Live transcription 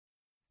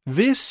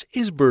This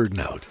is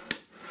BirdNote.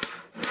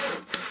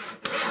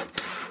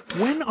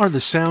 When are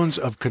the sounds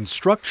of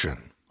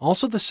construction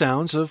also the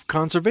sounds of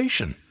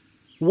conservation?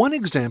 One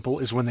example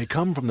is when they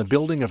come from the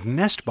building of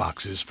nest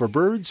boxes for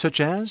birds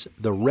such as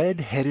the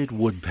red-headed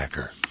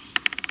woodpecker.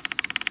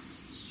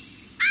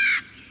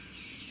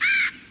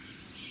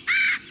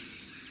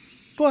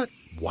 But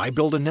why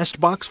build a nest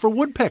box for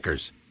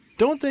woodpeckers?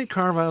 Don't they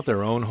carve out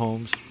their own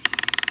homes?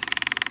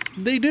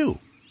 They do.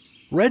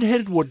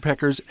 Red-headed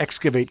woodpeckers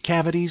excavate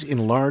cavities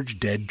in large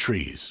dead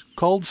trees,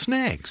 called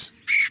snags.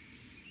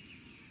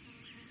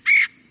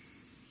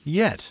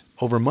 Yet,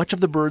 over much of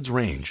the bird's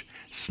range,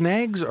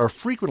 snags are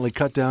frequently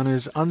cut down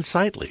as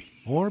unsightly,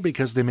 or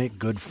because they make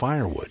good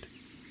firewood.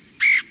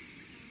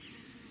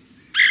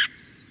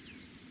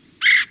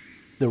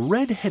 The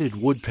red-headed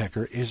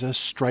woodpecker is a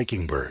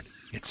striking bird.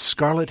 Its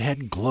scarlet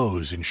head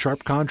glows in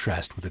sharp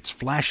contrast with its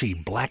flashy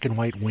black and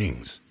white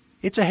wings.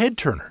 It's a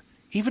head-turner,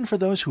 even for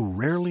those who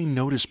rarely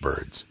notice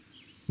birds.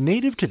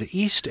 Native to the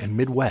East and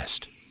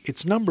Midwest,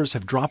 its numbers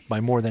have dropped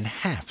by more than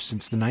half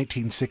since the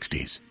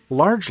 1960s,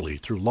 largely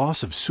through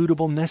loss of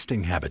suitable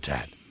nesting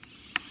habitat.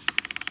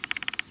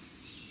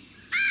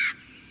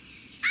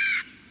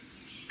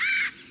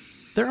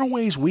 There are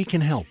ways we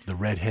can help the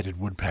red-headed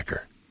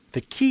woodpecker.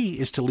 The key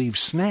is to leave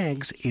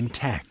snags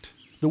intact.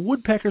 The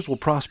woodpeckers will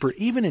prosper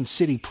even in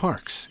city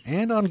parks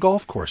and on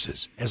golf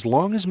courses as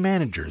long as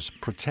managers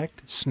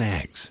protect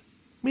snags.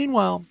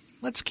 Meanwhile,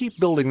 let's keep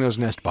building those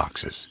nest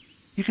boxes.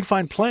 You can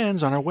find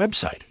plans on our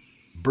website,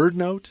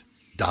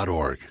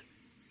 birdnote.org.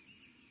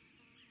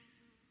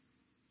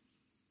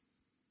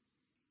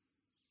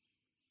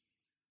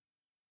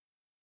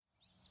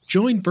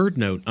 Join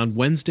BirdNote on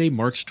Wednesday,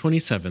 March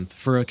 27th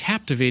for a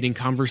captivating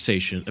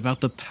conversation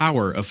about the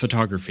power of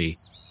photography.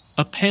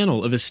 A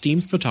panel of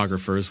esteemed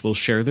photographers will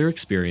share their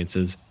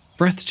experiences,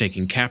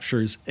 breathtaking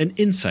captures, and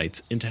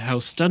insights into how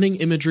stunning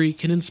imagery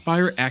can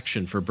inspire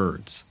action for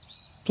birds.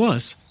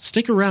 Plus,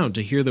 stick around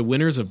to hear the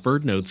winners of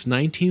BirdNote's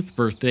 19th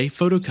birthday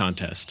photo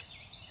contest.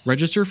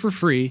 Register for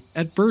free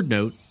at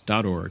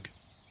birdnote.org.